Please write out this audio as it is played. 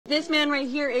This man right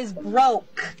here is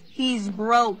broke. He's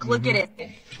broke. Look at it.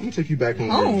 I'm gonna take you back home.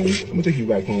 I'm gonna take you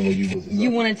back home where you was. You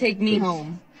want to take me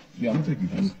home? Yeah, I'm gonna take you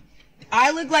home.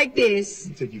 I look like this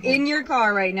in your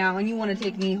car right now, and you want to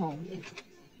take me home.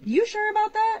 You sure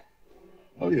about that?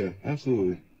 Oh yeah,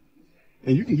 absolutely.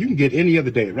 And you can get any other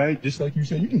date, right? Just like you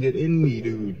said, you can get any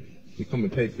dude to come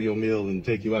and pay for your meal and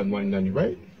take you out and wine down you,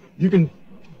 right? You can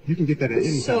get that at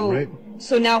any time, right?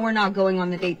 So now we're not going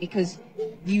on the date because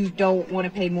you don't want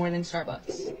to pay more than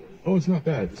Starbucks. Oh, it's not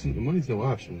that. See, the money's no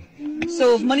option.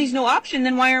 So if money's no option,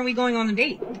 then why aren't we going on the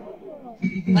date?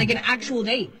 Like an actual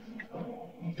date?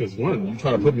 Because one, you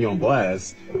try to put me on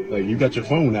blast. Like, you got your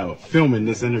phone out filming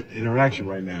this interaction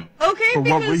right now. Okay, For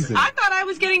because what reason? I thought I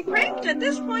was getting pranked at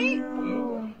this point.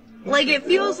 Like, it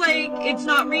feels like it's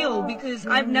not real because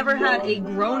I've never had a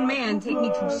grown man take me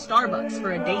to Starbucks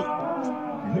for a date.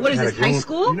 What is this, high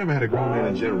school? You never had a grown man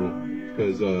in general.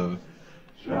 Because,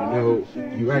 you know,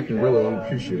 you acting really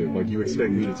unappreciative. Like, you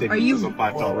expect me to take you to some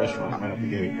 5-star restaurant right out the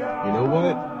gate. You know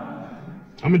what?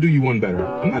 I'm going to do you one better.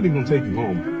 I'm not even going to take you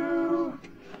home.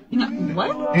 You know,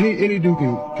 what? Any dude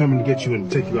can come and get you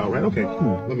and take you out, right? Okay,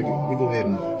 cool. Let me go ahead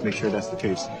and make sure that's the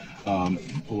case.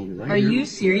 Pull over right Are here. you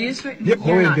serious? Yep, You're go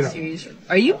ahead and not get out. serious.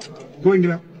 Are you? Go ahead and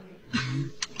get out.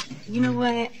 You know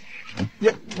what?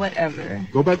 Yep. Whatever.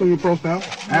 Go back on your profile.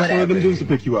 Ask one of them dudes to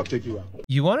pick you up, take you out.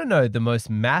 You want to know the most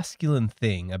masculine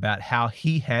thing about how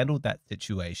he handled that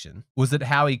situation? Was it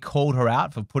how he called her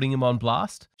out for putting him on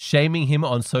blast? Shaming him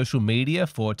on social media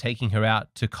for taking her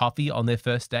out to coffee on their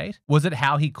first date? Was it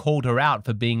how he called her out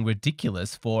for being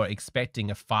ridiculous for expecting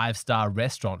a 5-star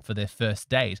restaurant for their first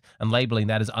date and labeling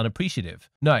that as unappreciative?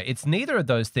 No, it's neither of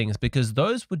those things because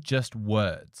those were just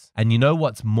words. And you know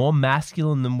what's more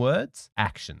masculine than words?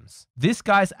 Actions. This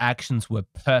guy's actions were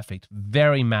perfect,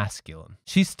 very masculine.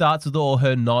 She starts with all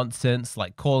her nonsense,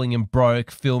 like calling him broke,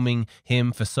 filming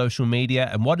him for social media,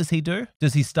 and what does he do?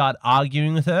 Does he start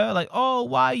arguing with her? Like, oh,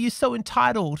 why are you so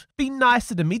entitled? Be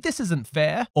nicer to me, this isn't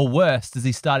fair. Or worse, does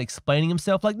he start explaining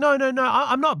himself like, no,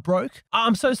 I'm not broke.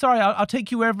 I'm so sorry, I'll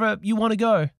take you wherever you want to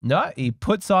go. No, he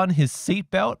puts on his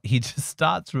seatbelt, he just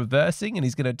starts reversing, and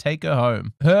he's going to take her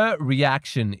home. Her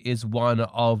reaction is one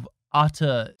of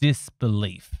utter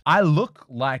disbelief. I look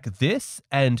like this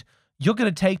and you're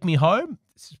going to take me home?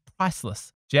 This is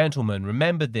priceless. Gentlemen,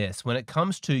 remember this. When it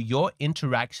comes to your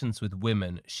interactions with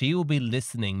women, she will be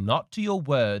listening not to your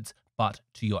words, but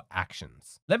to your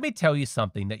actions. Let me tell you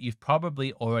something that you've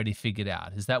probably already figured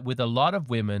out, is that with a lot of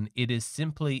women, it is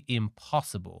simply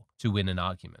impossible to win an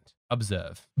argument.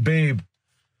 Observe. Babe,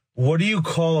 what do you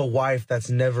call a wife that's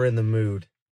never in the mood?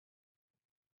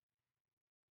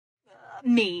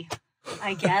 Me,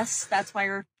 I guess. That's why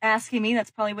you're asking me.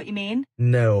 That's probably what you mean.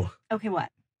 No. Okay, what?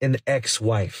 An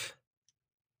ex-wife.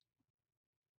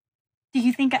 Do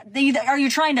you think, are you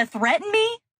trying to threaten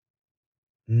me?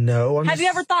 No, Have you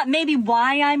ever thought maybe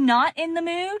why I'm not in the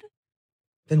mood?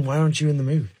 Then why aren't you in the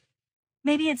mood?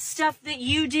 Maybe it's stuff that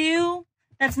you do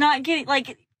that's not getting,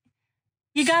 like,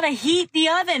 you gotta heat the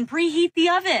oven, preheat the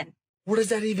oven. What does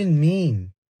that even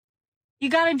mean? You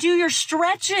gotta do your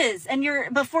stretches and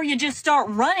before you just start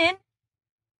running.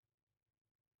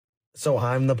 So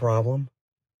I'm the problem?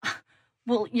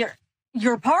 Well,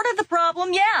 you're part of the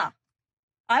problem, yeah.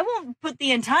 I won't put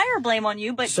the entire blame on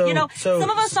you, but some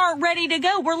of us aren't ready to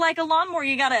go. We're like a lawnmower.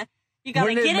 You gotta get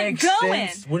it going.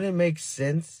 Wouldn't it make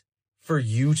sense for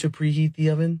you to preheat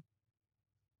the oven?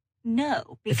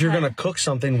 No. If you're gonna cook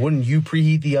something, wouldn't you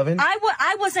preheat the oven?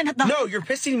 I wasn't the... No, you're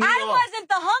pissing me off. I wasn't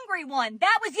the hungry one.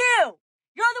 That was you.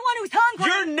 You're the one who's hungry.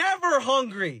 You're never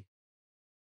hungry.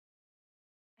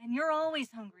 And you're always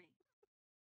hungry.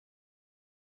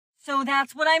 So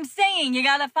that's what I'm saying. You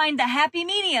gotta find the happy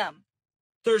medium.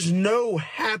 There's no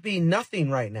happy nothing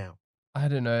right now. I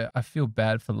don't know. I feel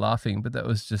bad for laughing, but that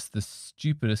was just the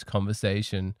stupidest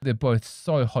conversation. They're both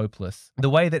so hopeless. The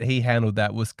way that he handled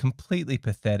that was completely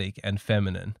pathetic and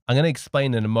feminine. I'm going to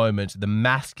explain in a moment the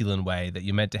masculine way that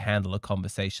you're meant to handle a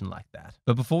conversation like that.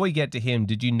 But before we get to him,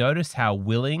 did you notice how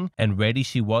willing and ready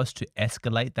she was to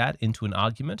escalate that into an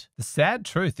argument? The sad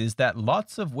truth is that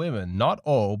lots of women, not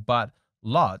all, but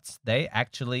lots, they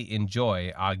actually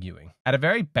enjoy arguing. At a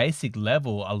very basic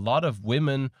level, a lot of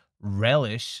women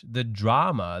relish the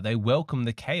drama. They welcome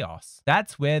the chaos.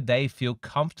 That's where they feel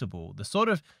comfortable. The sort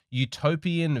of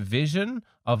utopian vision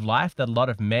of life that a lot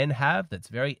of men have that's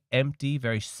very empty,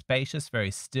 very spacious,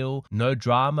 very still, no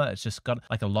drama. It's just got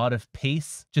like a lot of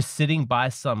peace, just sitting by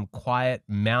some quiet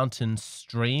mountain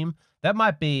stream. That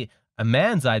might be a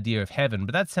man's idea of heaven,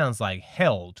 but that sounds like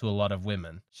hell to a lot of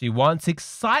women. She wants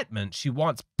excitement. She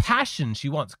wants passion. She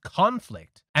wants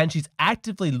conflict. And she's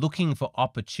actively looking for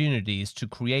opportunities to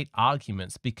create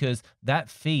arguments because that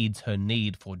feeds her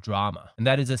need for drama. And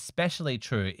that is especially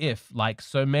true if, like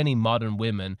so many modern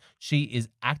women, she is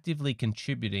actively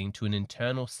contributing to an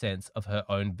internal sense of her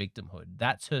own victimhood.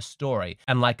 That's her story.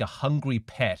 And like a hungry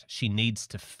pet, she needs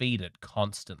to feed it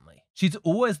constantly. She's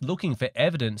always looking for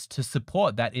evidence to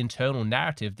support that internal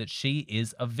narrative that she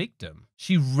is a victim.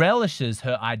 She relishes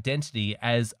her identity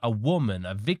as a woman,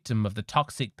 a victim of the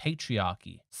toxic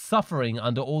patriarchy, suffering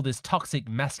under all this toxic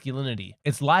masculinity.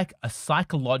 It's like a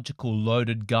psychological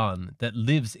loaded gun that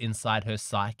lives inside her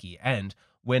psyche, and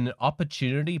when an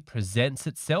opportunity presents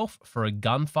itself for a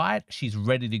gunfight, she's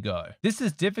ready to go. This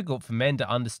is difficult for men to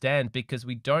understand because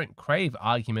we don't crave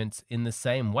arguments in the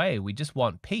same way. We just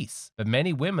want peace. But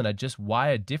many women are just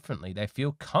wired differently. They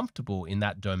feel comfortable in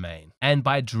that domain. And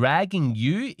by dragging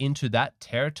you into that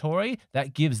territory,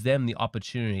 that gives them the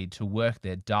opportunity to work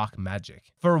their dark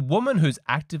magic. For a woman who's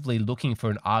actively looking for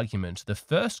an argument, the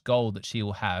first goal that she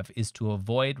will have is to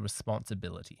avoid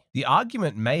responsibility. The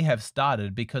argument may have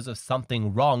started because of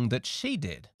something wrong that she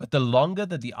did. But the longer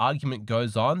that the argument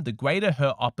goes on, the greater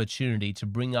her opportunity to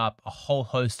bring up a whole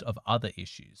host of other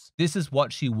issues. This is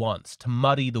what she wants, to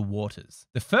muddy the waters.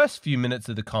 The first few minutes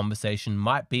of the conversation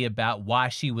might be about why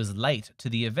she was late to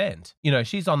the event. You know,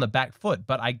 she's on the back foot,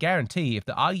 but I guarantee if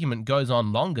the argument goes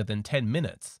on longer than 10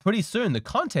 minutes, pretty soon the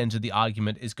content of the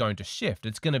argument is going to shift.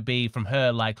 It's going to be from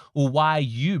her like, well, why are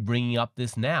you bringing up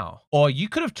this now? Or you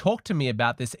could have talked to me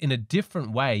about this in a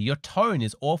different way. Your tone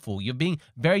is awful. You're being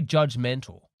very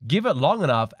judgmental. Give it long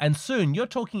enough and soon you're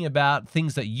talking about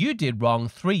things that you did wrong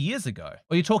 3 years ago.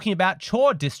 Or you're talking about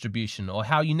chore distribution or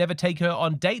how you never take her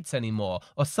on dates anymore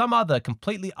or some other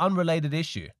completely unrelated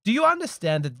issue. Do you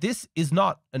understand that this is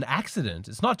not an accident?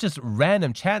 It's not just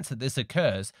random chance that this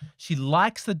occurs. She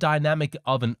likes the dynamic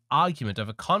of an argument, of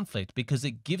a conflict, because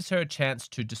it gives her a chance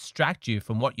to distract you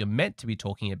from what you're meant to be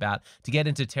talking about to get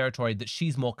into territory that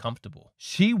she's more comfortable.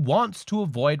 She wants to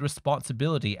avoid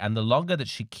responsibility, and the longer that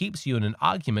she keeps you in an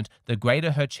argument, the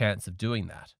greater her chance of doing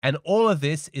that. And all of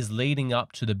this is leading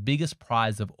up to the biggest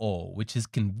prize of all, which is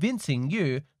convincing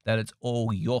you that it's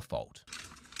all your fault.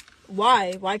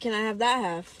 Why? Why can't I have that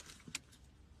half?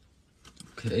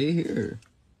 Okay, here.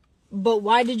 But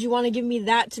why did you want to give me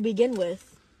that to begin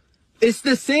with? It's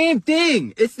the same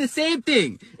thing. It's the same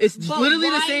thing. It's But literally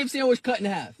the why- same sandwich cut in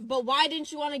half. But why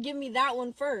didn't you want to give me that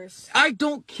one first? I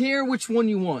don't care which one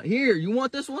you want. Here, you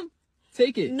want this one?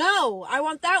 Take it. No, I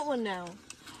want that one now.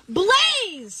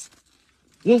 Blaze!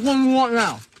 What one you want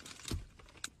now?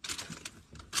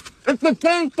 It's the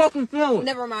same fucking sandwich.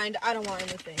 Never mind, I don't want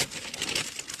anything.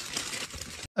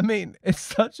 I mean, it's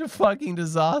such a fucking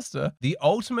disaster. The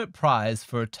ultimate prize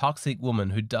for a toxic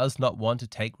woman who does not want to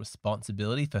take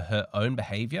responsibility for her own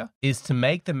behavior is to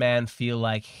make the man feel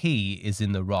like he is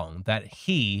in the wrong, that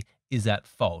he is at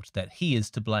fault, that he is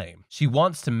to blame. She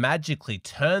wants to magically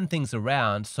turn things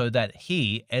around so that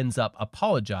he ends up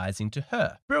apologizing to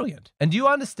her. Brilliant. And do you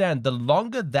understand, the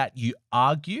longer that you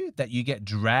argue, that you get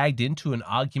dragged into an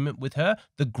argument with her,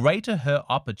 the greater her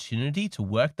opportunity to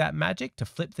work that magic, to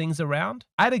flip things around?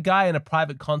 I had a guy in a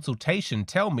private consultation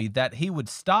tell me that he would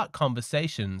start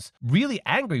conversations really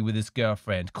angry with his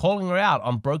girlfriend, calling her out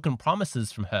on broken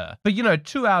promises from her. But you know,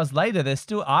 2 hours later, they're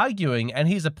still arguing and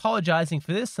he's apologizing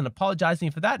for this and apologizing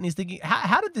for that, and he's thinking,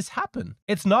 how did this happen?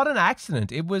 It's not an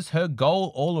accident. It was her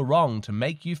goal all along to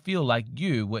make you feel like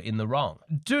you were in the wrong.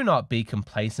 Do not be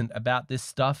complacent about this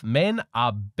stuff. Men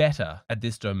are better at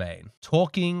this domain.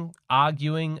 Talking,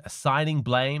 arguing, assigning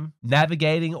blame,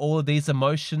 navigating all of these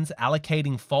emotions,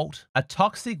 allocating fault. A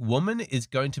toxic woman is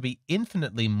going to be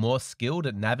infinitely more skilled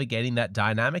at navigating that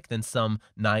dynamic than some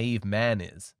naive man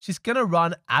is. She's going to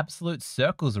run absolute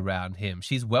circles around him.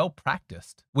 She's well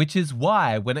practiced, which is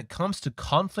why when it comes to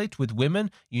conflict with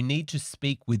women, you need to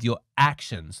speak with your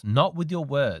actions, not with your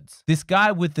words. This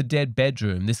guy with the dead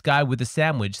bedroom, this guy with the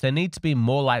sandwich, they need to be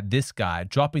more like this guy,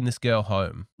 dropping this girl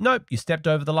home. Nope, you stepped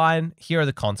over the line. Here are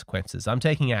the consequences. I'm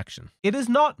taking action. It is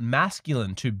not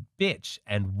masculine to bitch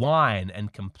and whine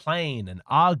and complain and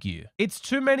argue. It's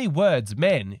too many words.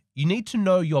 Men, you need to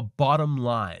know your bottom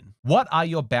line. What are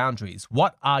your boundaries?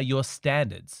 What are your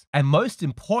standards? And most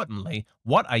importantly,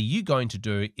 what are you going to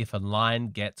do if a line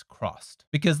gets crossed?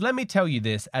 Because let me tell you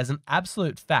this as an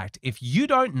absolute fact, if you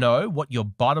don't know what your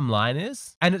bottom line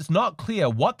is, and it's not clear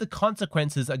what the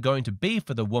consequences are going to be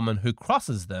for the woman who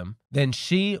crosses them, then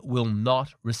she will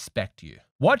not respect you.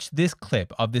 Watch this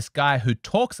clip of this guy who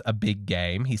talks a big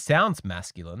game, he sounds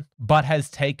masculine, but has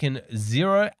taken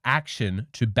zero action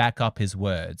to back up his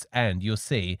words, and you'll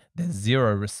see there's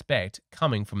zero respect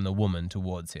coming from the woman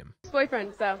towards him.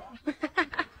 Boyfriend, so.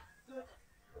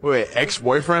 Wait,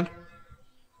 ex-boyfriend?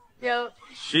 Yep.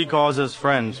 She calls us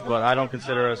friends, but I don't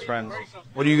consider us friends.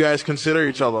 What do you guys consider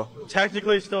each other?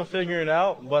 Technically still figuring it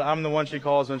out, but I'm the one she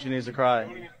calls when she needs to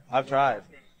cry. I've tried.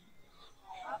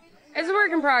 It's a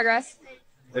work in progress.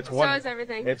 So is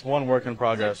everything. It's one work in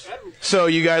progress. So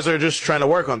you guys are just trying to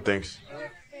work on things?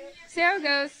 See how it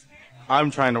goes.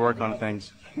 I'm trying to work on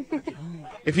things.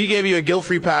 If he gave you a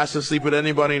guilt-free pass to sleep with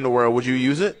anybody in the world, would you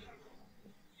use it?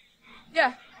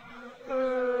 Yeah.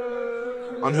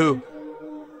 On who?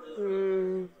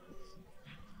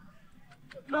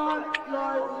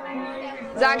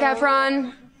 Zac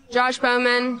Efron, Josh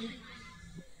Bowman,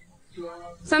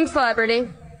 some celebrity,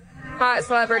 hot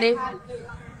celebrity.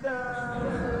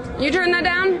 You turn that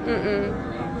down?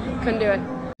 Mm-mm. Couldn't do it.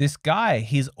 This guy,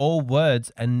 he's all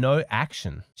words and no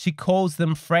action. She calls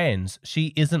them friends.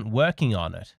 She isn't working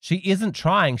on it. She isn't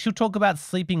trying. She'll talk about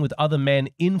sleeping with other men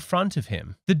in front of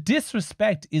him. The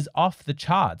disrespect is off the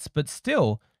charts, but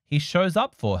still, he shows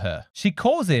up for her. She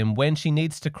calls him when she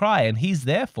needs to cry and he's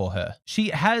there for her. She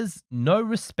has no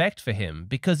respect for him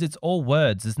because it's all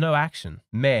words, there's no action.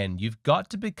 Man, you've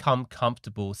got to become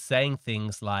comfortable saying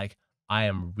things like, I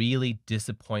am really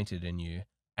disappointed in you,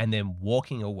 and then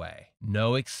walking away.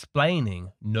 No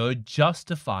explaining, no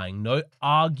justifying, no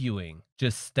arguing.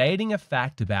 Just stating a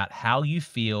fact about how you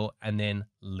feel and then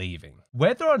leaving.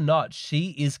 Whether or not she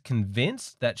is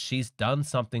convinced that she's done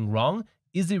something wrong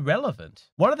is irrelevant.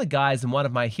 One of the guys in one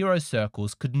of my hero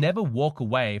circles could never walk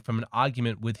away from an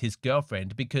argument with his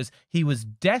girlfriend because he was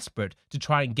desperate to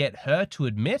try and get her to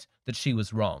admit that she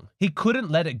was wrong. He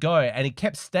couldn't let it go and he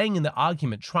kept staying in the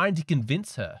argument trying to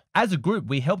convince her. As a group,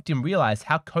 we helped him realize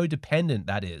how codependent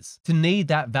that is, to need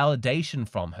that validation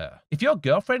from her. If your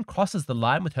girlfriend crosses the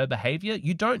line with her behavior,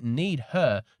 you don't need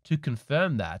her to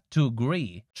confirm that, to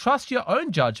agree. Trust your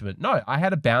own judgment. No, I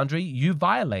had a boundary, you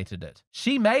violated it.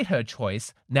 She made her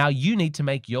choice, now you need to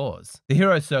make yours. The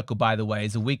Hero Circle, by the way,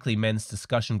 is a weekly men's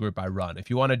discussion group I run. If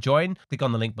you want to join, click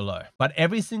on the link below. But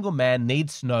every single man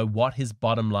needs to know what his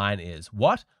bottom line is.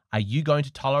 What are you going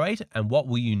to tolerate and what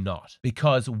will you not?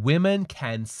 Because women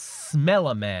can smell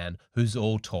a man who's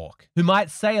all talk, who might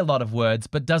say a lot of words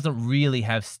but doesn't really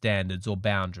have standards or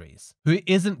boundaries, who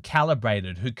isn't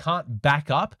calibrated, who can't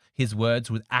back up his words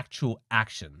with actual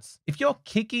actions. If you're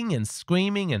kicking and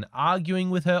screaming and arguing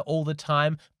with her all the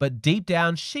time, but deep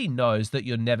down she knows that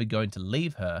you're never going to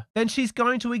leave her, then she's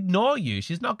going to ignore you.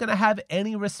 She's not going to have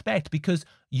any respect because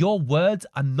your words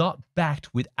are not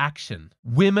backed with action.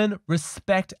 Women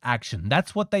respect action.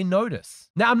 That's what they notice.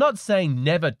 Now, I'm not saying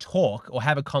never talk or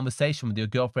have a conversation with your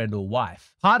girlfriend or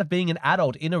wife. Part of being an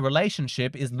adult in a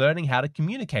relationship is learning how to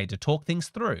communicate, to talk things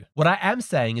through. What I am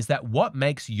saying is that what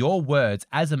makes your words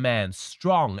as a man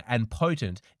strong and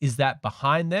potent is that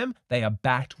behind them, they are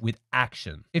backed with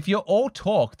action. If you're all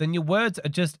talk, then your words are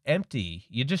just empty.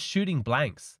 You're just shooting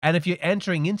blanks. And if you're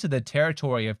entering into the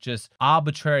territory of just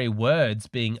arbitrary words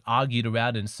being argued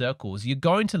around in circles, you're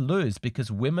going to lose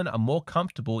because women are more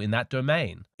comfortable in that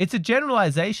domain. It's a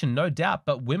generalization, no doubt,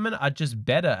 but women are just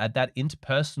better at that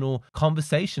interpersonal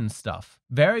conversation stuff.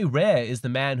 Very rare is the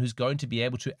man who's going to be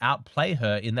able to outplay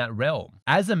her in that realm.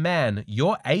 As a man,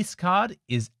 your ace card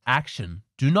is action.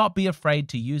 Do not be afraid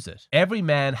to use it. Every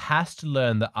man has to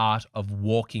learn the art of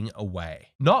walking away.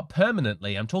 Not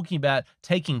permanently. I'm talking about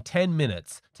taking 10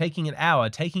 minutes, taking an hour,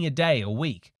 taking a day, a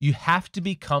week. You have to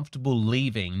be comfortable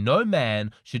leaving. No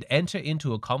man should enter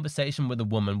into a conversation with a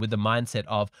woman with the mindset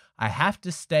of, I have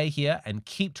to stay here and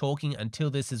keep talking until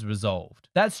this is resolved.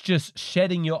 That's just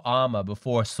shedding your armor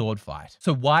before a sword fight.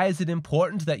 So why is it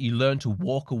important that you learn to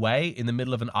walk away in the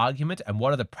middle of an argument, and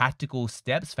what are the practical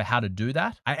steps for how to do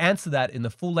that? I answer that in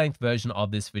the full-length version of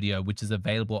this video, which is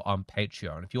available on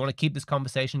Patreon. If you want to keep this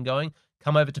conversation going,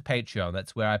 come over to Patreon.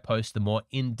 That's where I post the more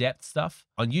in-depth stuff.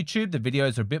 On YouTube, the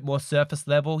videos are a bit more surface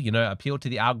level, appeal to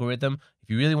the algorithm. If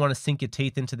you really want to sink your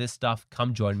teeth into this stuff,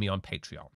 come join me on Patreon.